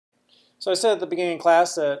So I said at the beginning of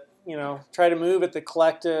class that, try to move at the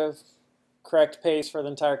collective correct pace for the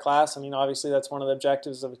entire class. I mean, obviously that's one of the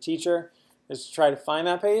objectives of a teacher, is to try to find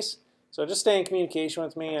that pace. So just stay in communication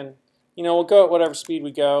with me, and we'll go at whatever speed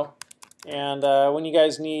we go. And when you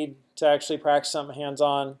guys need to actually practice something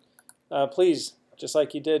hands-on, please, just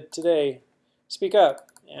like you did today, speak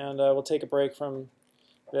up, and we'll take a break from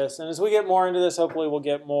this. And as we get more into this, hopefully we'll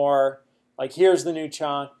get more like, here's the new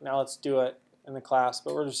chunk, now let's do it in the class.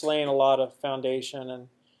 But we're just laying a lot of foundation,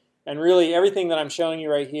 and really everything that I'm showing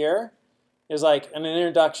you right here is like an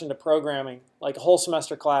introduction to programming, like a whole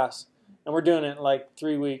semester class. And we're doing it in like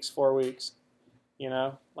 3 weeks, 4 weeks.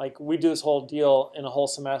 Like we do this whole deal in a whole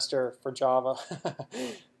semester for Java.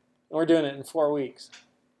 And we're doing it in 4 weeks.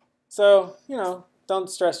 So, don't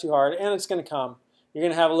stress too hard, and it's going to come. You're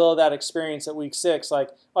going to have a little of that experience at week 6, like,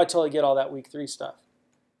 oh, I totally get all that week 3 stuff.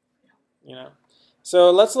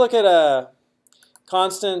 So let's look at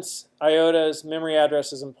constants, iotas, memory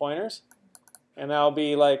addresses, and pointers. And that'll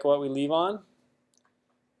be like what we leave on.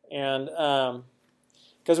 And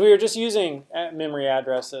because we were just using memory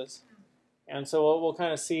addresses. And so we'll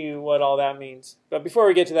kind of see what all that means. But before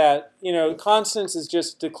we get to that, constants is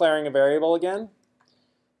just declaring a variable again.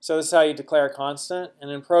 So this is how you declare a constant. And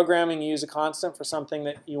in programming, you use a constant for something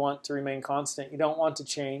that you want to remain constant. You don't want to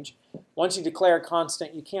change. Once you declare a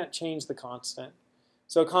constant, you can't change the constant.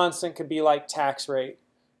 So a constant could be like tax rate,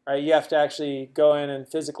 right? You have to actually go in and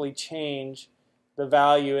physically change the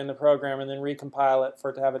value in the program and then recompile it for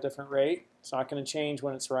it to have a different rate. It's not going to change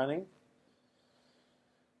when it's running.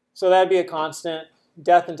 So that'd be a constant.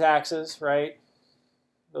 Death and taxes, right?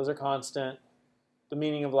 Those are constant. The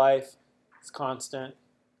meaning of life is constant.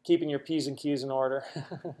 Keeping your P's and Q's in order.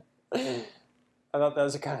 I thought that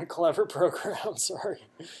was a kind of clever program, sorry.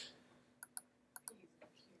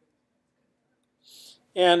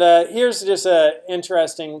 And here's just an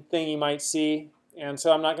interesting thing you might see. And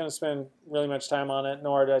so I'm not going to spend really much time on it,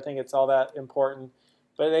 nor do I think it's all that important.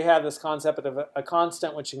 But they have this concept of a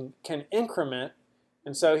constant which can increment.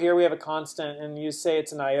 And so here we have a constant, and you say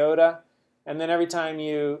it's an iota. And then every time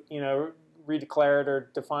you redeclare it or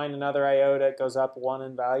define another iota, it goes up 1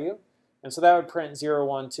 in value. And so that would print 0,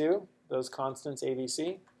 1, 2, those constants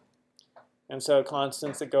ABC. And so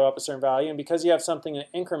constants that go up a certain value. And because you have something that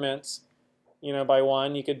increments, by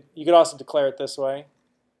 1, you could also declare it this way,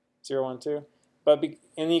 0, 1, 2.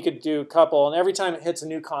 And you could do a couple, and every time it hits a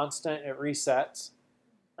new constant, it resets.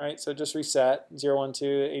 Right? So just reset, 0, 1, 2,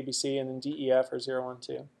 ABC, and then DEF are 0, 1,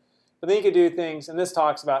 2. But then you could do things, and this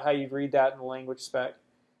talks about how you read that in the language spec.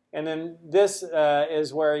 And then this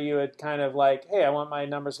is where you would kind of like, hey, I want my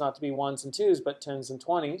numbers not to be 1s and 2s, but 10s and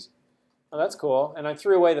 20s. Well, that's cool. And I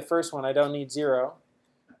threw away the first one. I don't need 0.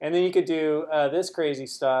 And then you could do this crazy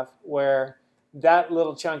stuff where that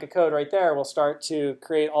little chunk of code right there will start to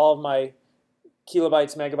create all of my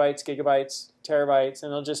kilobytes, megabytes, gigabytes, terabytes,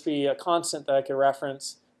 and it'll just be a constant that I could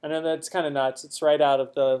reference. I know that's kind of nuts. It's right out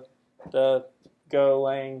of the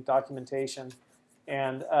Golang documentation.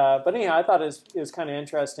 And but anyhow, I thought it was kind of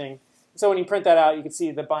interesting. So when you print that out, you can see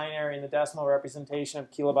the binary and the decimal representation of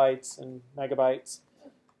kilobytes and megabytes.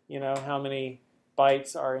 How many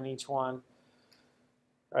bytes are in each one,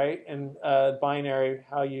 right? And binary,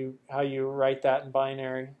 how you write that in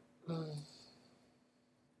binary.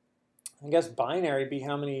 I guess binary be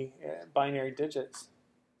how many binary digits.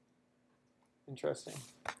 Interesting.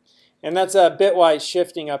 And that's bitwise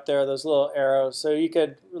shifting up there, those little arrows. So you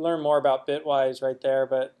could learn more about bitwise right there,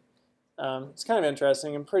 but it's kind of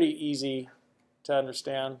interesting and pretty easy to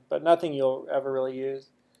understand, but nothing you'll ever really use.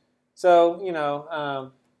 So,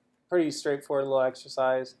 pretty straightforward little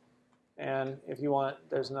exercise. And if you want,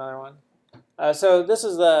 there's another one. So this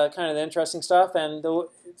is the kind of the interesting stuff, and the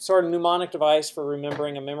sort of mnemonic device for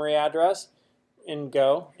remembering a memory address in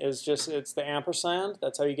Go is it's the ampersand.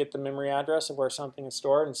 That's how you get the memory address of where something is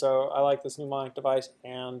stored. And so I like this mnemonic device.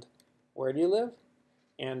 And where do you live?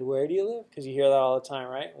 And where do you live? Because you hear that all the time,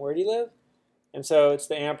 right? Where do you live? And so it's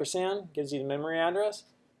the ampersand, gives you the memory address.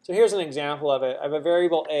 So here's an example of it. I have a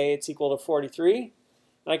variable a, it's equal to 43.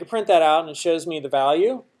 And I could print that out and it shows me the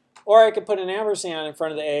value. Or I could put an ampersand in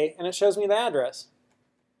front of the a and it shows me the address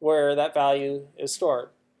where that value is stored.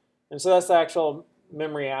 And so that's the actual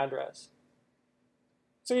memory address.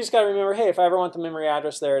 So you just got to remember, hey, if I ever want the memory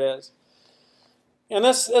address, there it is. And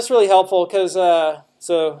that's really helpful because,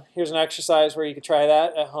 so here's an exercise where you could try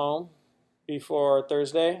that at home before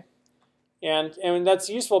Thursday. And that's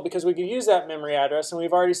useful because we could use that memory address, and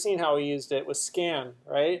we've already seen how we used it with scan,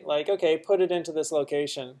 right? Like, okay, put it into this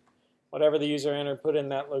location. Whatever the user entered, put in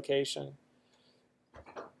that location.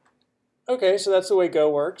 Okay, so that's the way Go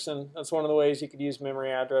works, and that's one of the ways you could use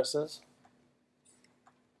memory addresses.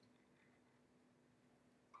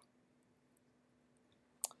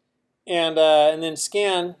 And then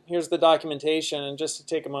scan, here's the documentation. And just to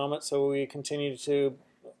take a moment so we continue to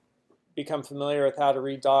become familiar with how to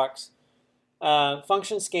read docs.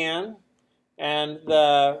 Function scan, and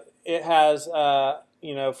it has,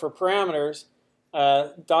 for parameters,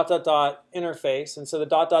 interface. And so the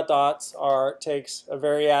dots takes a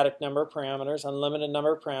variadic number of parameters, unlimited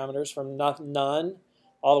number of parameters from none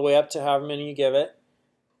all the way up to however many you give it.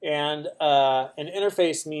 And an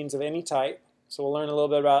interface means of any type. So we'll learn a little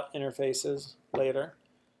bit about interfaces later.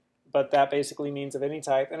 But that basically means of any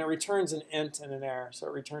type. And it returns an int and an error. So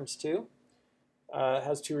it returns 2. It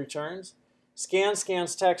has 2 returns. Scan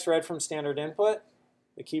scans text read from standard input,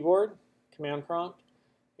 the keyboard, command prompt.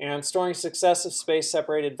 And storing successive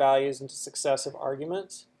space-separated values into successive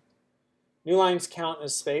arguments. New lines count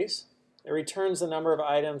as space. It returns the number of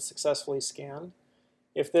items successfully scanned.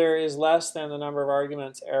 If there is less than the number of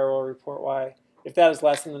arguments, error will report Y. If that is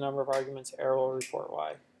less than the number of arguments, error will report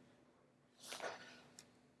Y.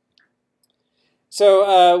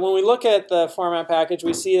 So when we look at the format package,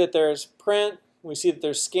 we see that there's print, we see that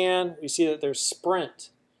there's scan, we see that there's sprint,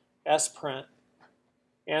 sprint.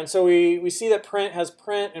 And so we see that print has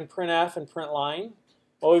print and printf and print line.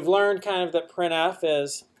 Well, we've learned kind of that printf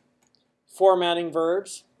is formatting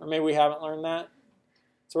verbs, or maybe we haven't learned that.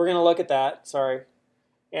 So we're going to look at that, sorry.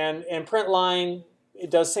 And print line, it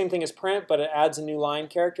does the same thing as print, but it adds a new line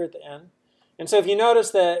character at the end. And so if you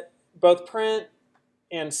notice that both print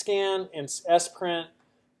and scan and sprint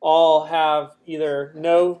all have either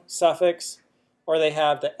no suffix, or they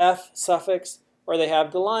have the f suffix, or they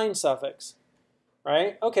have the line suffix.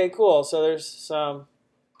 Right? Okay, cool. So there's some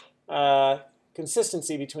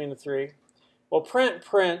consistency between the three. Well, print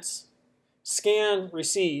prints, scan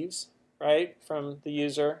receives, right, from the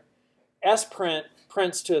user. Sprint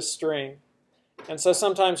prints to a string. And so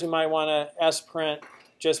sometimes we might want to sprint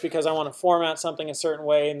just because I want to format something a certain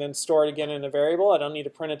way and then store it again in a variable. I don't need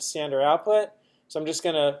to print it to standard output. So I'm just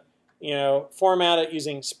going to, format it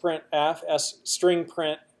using sprint f, string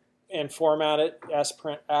print, and format it,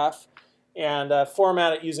 sprint f. And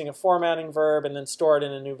format it using a formatting verb, and then store it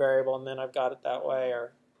in a new variable, and then I've got it that way.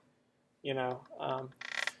 Or, so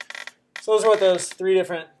those are what those 3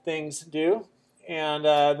 different things do. And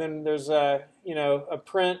then there's a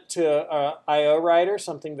print to a I/O writer,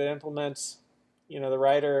 something that implements, the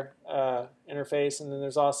writer interface, and then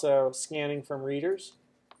there's also scanning from readers,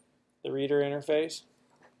 the reader interface.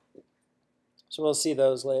 So we'll see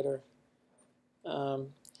those later.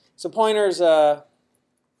 So pointers.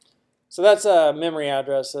 So that's memory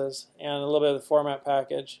addresses and a little bit of the format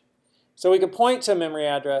package. So we could point to a memory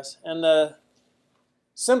address, and the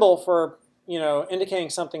symbol for indicating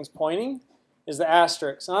something's pointing is the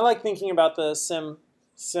asterisk. And I like thinking about the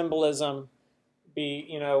symbolism.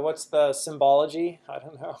 What's the symbology? I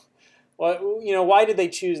don't know. Why did they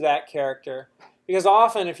choose that character? Because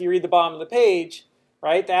often, if you read the bottom of the page,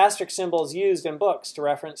 right, the asterisk symbol is used in books to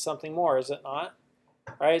reference something more, is it not?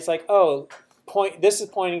 Right? It's like, oh. This is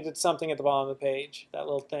pointing to something at the bottom of the page, that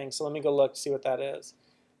little thing. So let me go look to see what that is.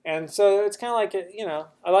 And so it's kind of like,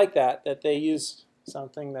 I like that they use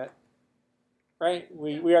something that, right,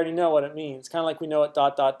 we already know what it means. Kind of like we know what ...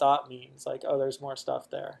 means. Like, oh, there's more stuff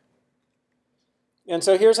there. And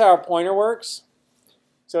so here's how a pointer works.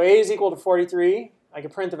 So A is equal to 43. I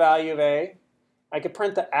could print the value of A. I could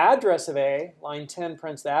print the address of A. Line 10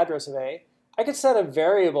 prints the address of A. I could set a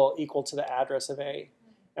variable equal to the address of A.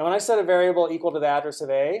 And when I set a variable equal to the address of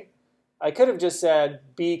A, I could have just said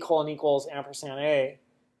b : equals ampersand A,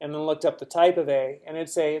 and then looked up the type of A, and it'd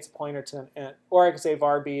say it's a pointer to an int. Or I could say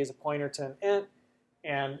var b is a pointer to an int,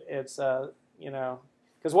 and it's,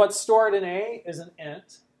 because what's stored in A is an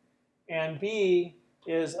int, and b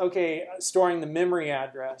is, storing the memory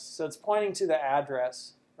address. So it's pointing to the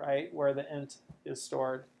address, right, where the int is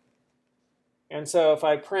stored. And so if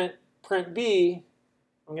I print b,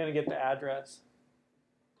 I'm going to get the address.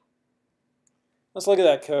 Let's look at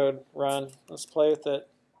that code run. Let's play with it.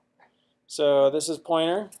 So this is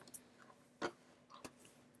pointer.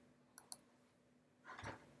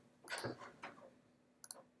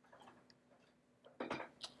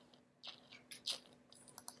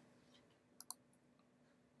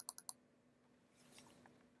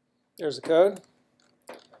 There's the code.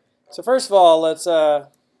 So first of all, let's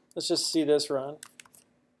just see this run.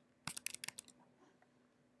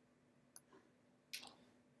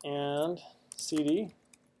 And CD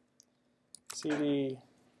 08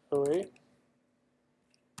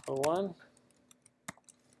 01.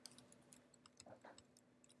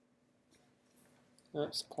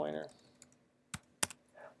 Oops, pointer.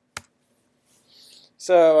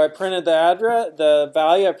 So I printed the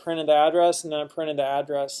value, I printed the address, and then I printed the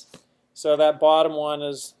address. So that bottom one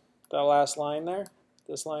is that last line there.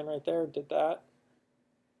 This line right there did that.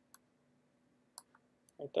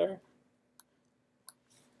 Right there.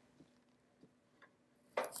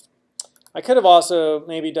 I could have also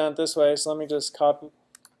maybe done it this way, so let me just copy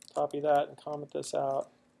that and comment this out.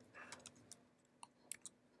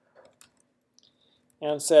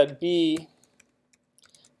 And said B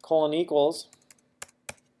colon equals.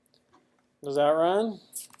 Does that run?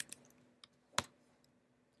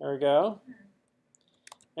 There we go.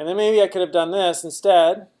 And then maybe I could have done this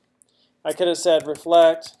instead. I could have said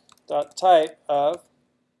reflect.type of.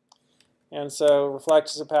 And so reflect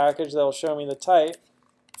is a package that will show me the type.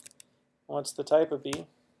 What's the type of B?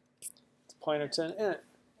 It's a pointer to an int.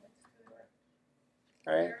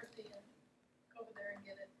 Right? Go over there and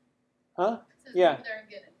get it. Huh? It says Yeah. Go over there and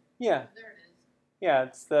get it. Yeah. There it is. Yeah,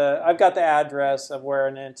 it's I've got the address of where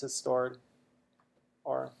an int is stored.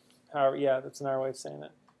 Or however, yeah, that's another way of saying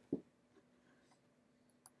it.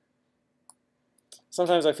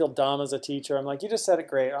 Sometimes I feel dumb as a teacher. I'm like, you just said it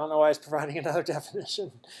great. I don't know why I was providing another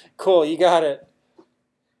definition. Cool, you got it.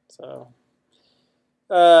 So,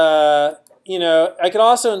 you know, I could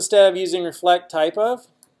also, instead of using reflect type of,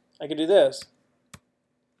 I could do this.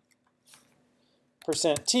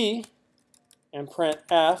 %t and print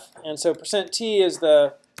f. And so %t is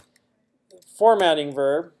the formatting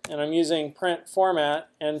verb, and I'm using print format,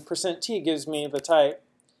 and %t gives me the type.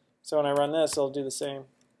 So when I run this, it'll do the same.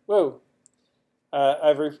 Whoa.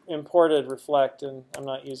 I've imported reflect, and I'm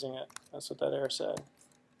not using it. That's what that error said.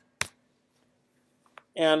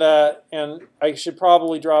 And I should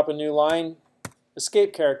probably drop a new line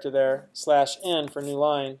escape character there, /n for new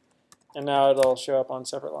line, and now it'll show up on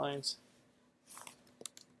separate lines.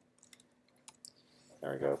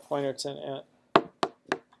 There we go, pointer to an int.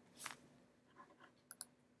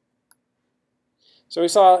 So we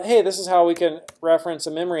saw, hey, this is how we can reference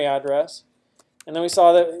a memory address. And then we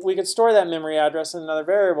saw that we could store that memory address in another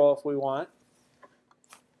variable if we want.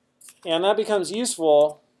 And that becomes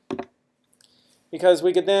useful because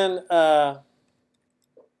we could then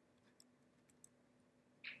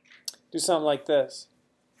do something like this.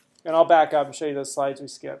 And I'll back up and show you those slides we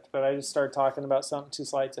skipped. But I just started talking about something 2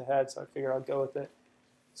 slides ahead, so I figured I'd go with it.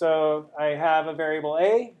 So I have a variable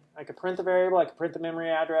A. I could print the variable. I could print the memory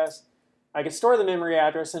address. I could store the memory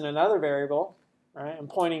address in another variable. Right? I'm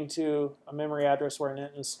pointing to a memory address where an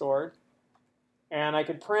int is stored. And I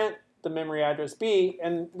could print the memory address B.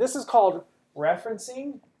 And this is called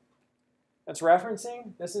referencing. That's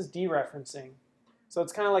referencing. This is dereferencing. So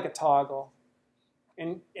it's kind of like a toggle.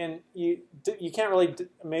 And you can't really,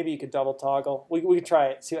 maybe you could double toggle. We could try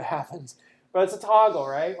it, see what happens. But it's a toggle,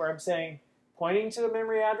 right? Where I'm saying, pointing to a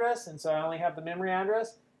memory address. And so I only have the memory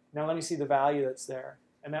address. Now let me see the value that's there.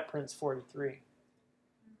 And that prints 43.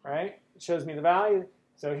 Right? It shows me the value.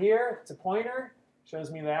 So here, it's a pointer. Shows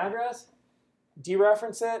me the address.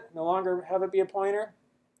 Dereference it. No longer have it be a pointer.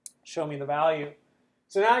 Show me the value.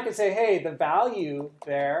 So now I can say, hey, the value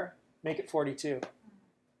there, make it 42.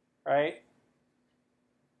 Right?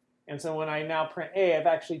 And so when I now print A, I've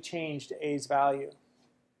actually changed A's value.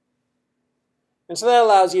 And so that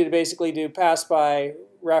allows you to basically do pass by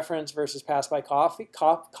reference versus pass by copy.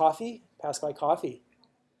 Pass by coffee.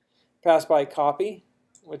 Pass by copy.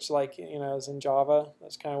 Which, like, you know, is in Java.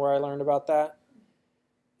 That's kind of where I learned about that.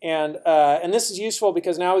 And this is useful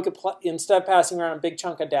because now we could, instead of passing around a big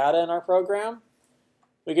chunk of data in our program,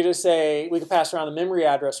 we could just say, we could pass around the memory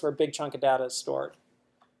address where a big chunk of data is stored.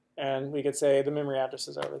 And we could say the memory address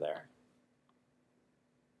is over there.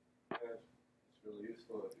 Yeah, it's really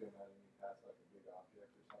useful if you imagine you pass like a big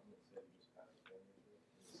object or something, instead you just pass a thing into it.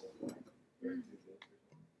 And it's like 32 bits or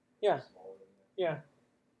something. Yeah. Smaller than that. Yeah.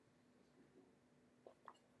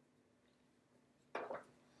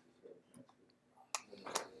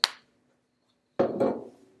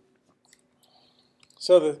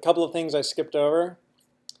 So the couple of things I skipped over,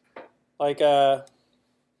 like that's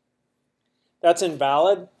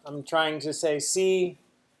invalid. I'm trying to say C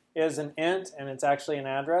is an int and it's actually an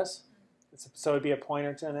address. So it'd be a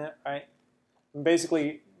pointer to an int, right? And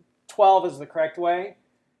basically 12 is the correct way.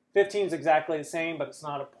 15 is exactly the same, but it's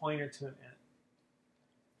not a pointer to an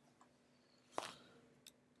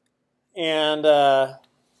int.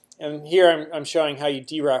 And here I'm showing how you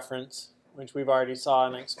dereference, which we've already saw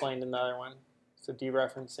and I explained in the other one. So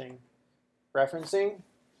dereferencing, referencing,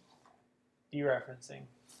 dereferencing.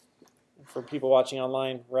 For people watching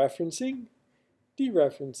online, referencing,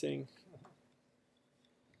 dereferencing.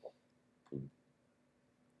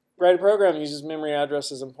 Write a program that uses memory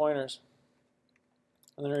addresses and pointers.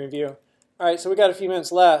 And then review. All right, so we got a few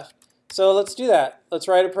minutes left. So let's do that. Let's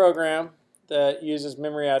write a program that uses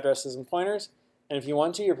memory addresses and pointers. And if you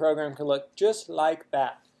want to, your program could look just like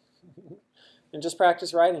that. And just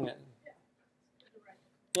practice writing it.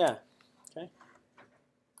 Yeah. Yeah. Okay.